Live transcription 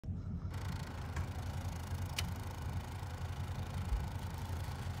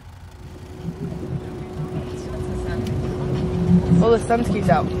Oh, the sunski's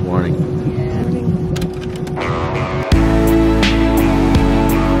out. Morning.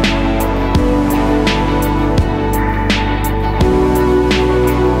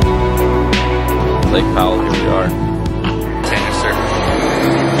 Lake Powell, here we are. Tanner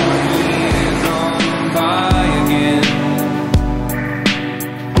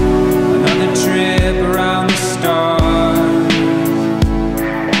Another trip around the stars,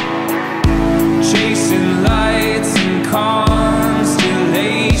 chasing lights and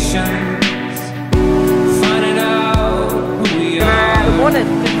constellations, finding out who we are. Good morning.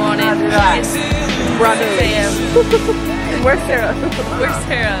 Good morning. It's Brother Sam. Where's Sarah? Where's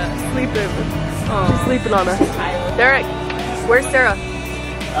Sarah? Sleeping. She's sleeping on us. Derek, where's Sarah?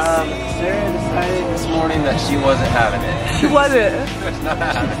 Sarah decided this morning that she wasn't having it. She wasn't. She's not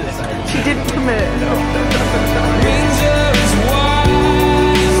having it. She didn't commit. Winds are as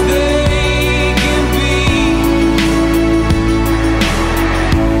wide as they can be,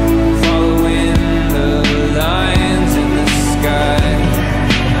 following the lines in the sky,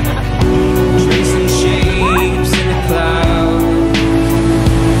 tracing shapes in the clouds,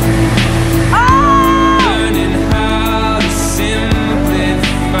 learning how to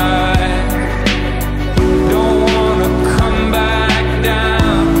simplify. Don't wanna come back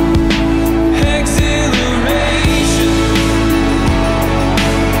down. Exhilaration,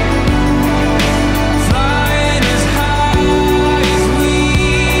 flying as high as we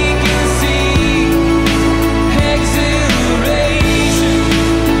can see. Exhilaration,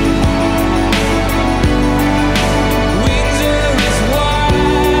 wings are as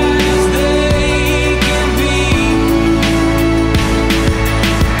wide as they can be,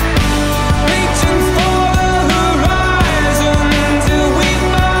 reaching for the horizon till we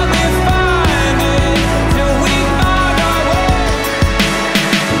finally find it, till we find our way.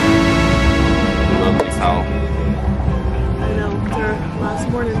 Love Lake Powell. I know, it's our last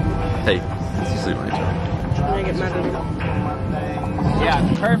morning. Hey, you sleep on each other. I'm gonna get mad at him. Yeah,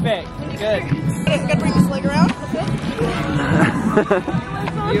 perfect. Good. Gotta bring this leg around.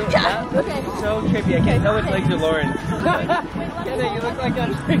 Yeah. Okay. So trippy. I can't tell which legs are Lauren. Kenna, you look like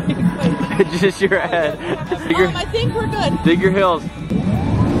I'm Just your head. Dig your, I think we're good. dig your heels.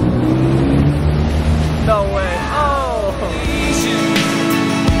 no way. Oh.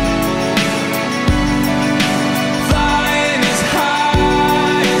 Flying as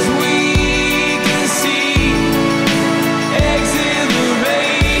high as we can see.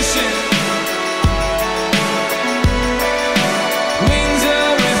 Exhilaration, wings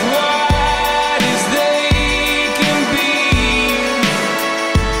are as wide as they can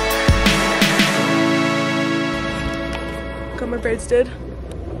be. Got my braids did.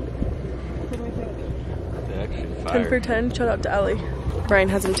 They actually 10 for 10. Shout out to Ellie. Ryan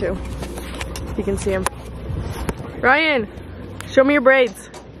has them too. You can see him. Ryan, show me your braids.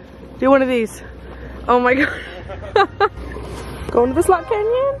 Do one of these. Oh my god. Going to the slot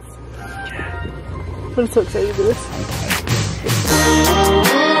canyons? I'm so excited to do this.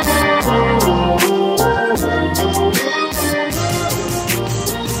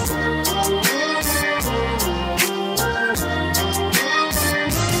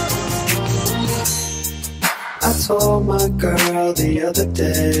 I told my girl the other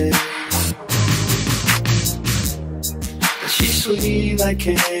day that she's sweet like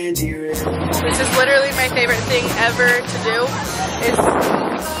candy rain. This is literally my favorite thing ever to do.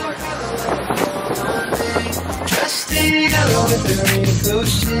 Dressed in yellow with her raincoat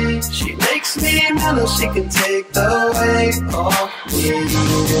shade, she makes me mellow, she can take the weight off me.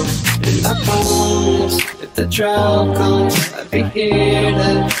 And I promise, if the drought comes, I'll be here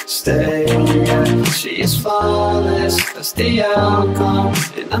to stay. She is flawless, that's the outcome,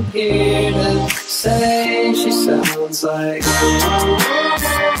 and I'm here to say she sounds like.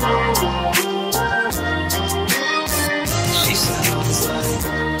 She sounds like.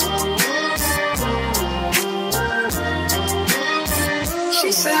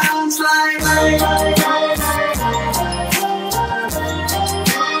 She sounds like.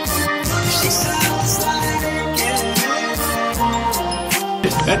 She sounds like.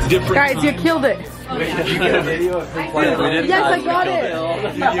 That's different. Guys, you killed it. You get a video of her playing. Yes, I got it.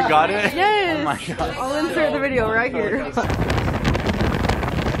 You got it? Yes. Oh my god. I'll insert the video right here.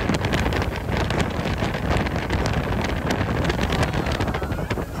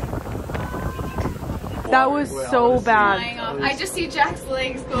 That was so bad. I just see Jack's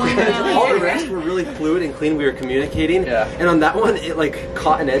legs going down. All the rest were really fluid and clean. We were communicating, and on that one, it like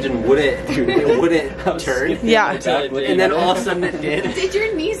caught an edge and wouldn't turn. Yeah. Exactly. And then all of a sudden it did. Did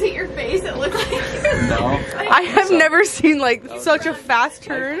your knees hit your face? It looked like No. I have never seen like such a fast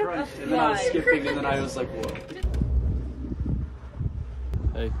turn. And then I was skipping, and then I was like, whoa.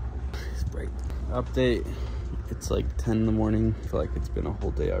 Right. Update. It's like 10 in the morning. I feel like it's been a whole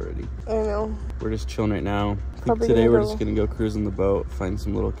day already. I know. We're just chilling right now. I think Probably today gonna we're go. just gonna go cruising the boat, find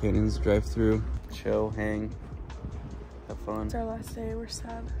some little canyons to drive through, chill, hang, have fun. It's our last day. We're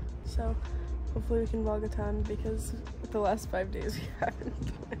sad. So hopefully we can vlog a ton because the last 5 days we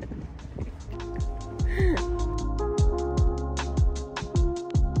haven't planned.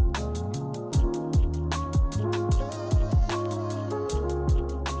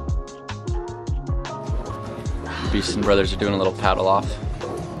 Beeston brothers are doing a little paddle off.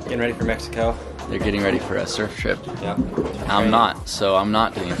 Getting ready for Mexico. They're getting ready for a surf trip. Yeah. I'm not, so I'm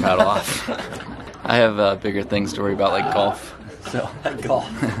not doing a paddle off. I have bigger things to worry about, like golf. So Golf.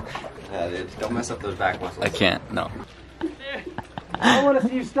 Yeah, dude. Don't mess up those back muscles. I can't. No. I want to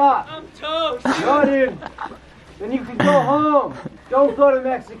see you stop. I'm toast. No, dude. Then you can go home. Don't go to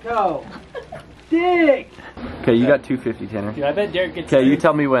Mexico. Dig. Okay, you got 250, Tanner. Dude, I bet Derek gets. Okay, you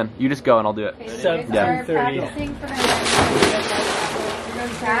tell me when. You just go and I'll do it. Sub Yeah. 30.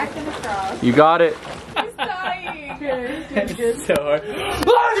 Back and across. You got it. He's dying. So hard. Let's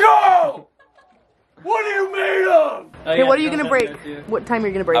go! What are you made of? Okay, what are you gonna break? What time are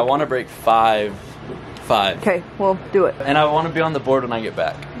you gonna break? I want to break 5. Okay, well, do it. And I want to be on the board when I get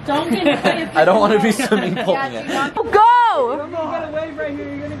back. Don't get I don't want to be swimming pulling it. Go! You're gonna get a wave right here.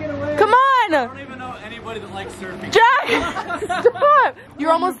 You're gonna get a wave. Come on! I don't even know anybody that likes surfing. Jack! Stop!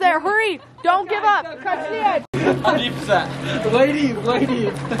 You're almost there. Hurry! Don't give up. Touch the edge. How deep is that? Lady.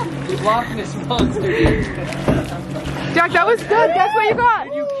 Loch Ness Monster. Jack, that was good. Guess what you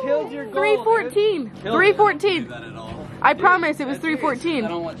got? You killed your goal. 314. 314. That at all. I promise it was I 314.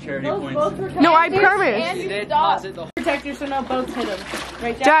 don't want charity points. No, I promise. And you stop. Protector so no boats hit him.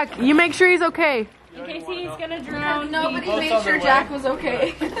 Right, Jack? Jack, you make sure he's okay. In case he's gonna drown. Nobody made sure Jack was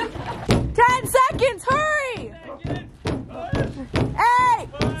okay. 10 seconds. Hurry! 8,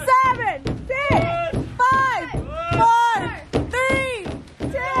 7, 6, 5, 4, 3,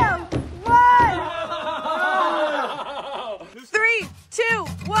 2, 1. 3, 2,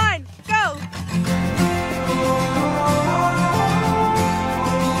 1, go!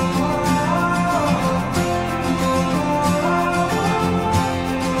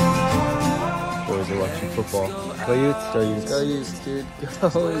 Boys are watching football. Go Utes, go Utes. Go Utes, dude.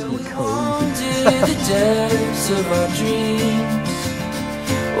 Go Utes. To the depths of our dreams,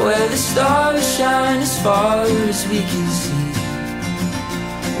 where the stars shine as far as we can see,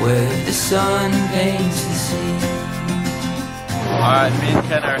 where the sun paints the sea. Alright, me and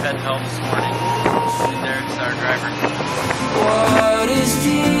Ken are heading home this morning. And Derek's our driver. What is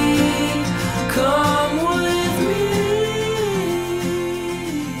deep? Come with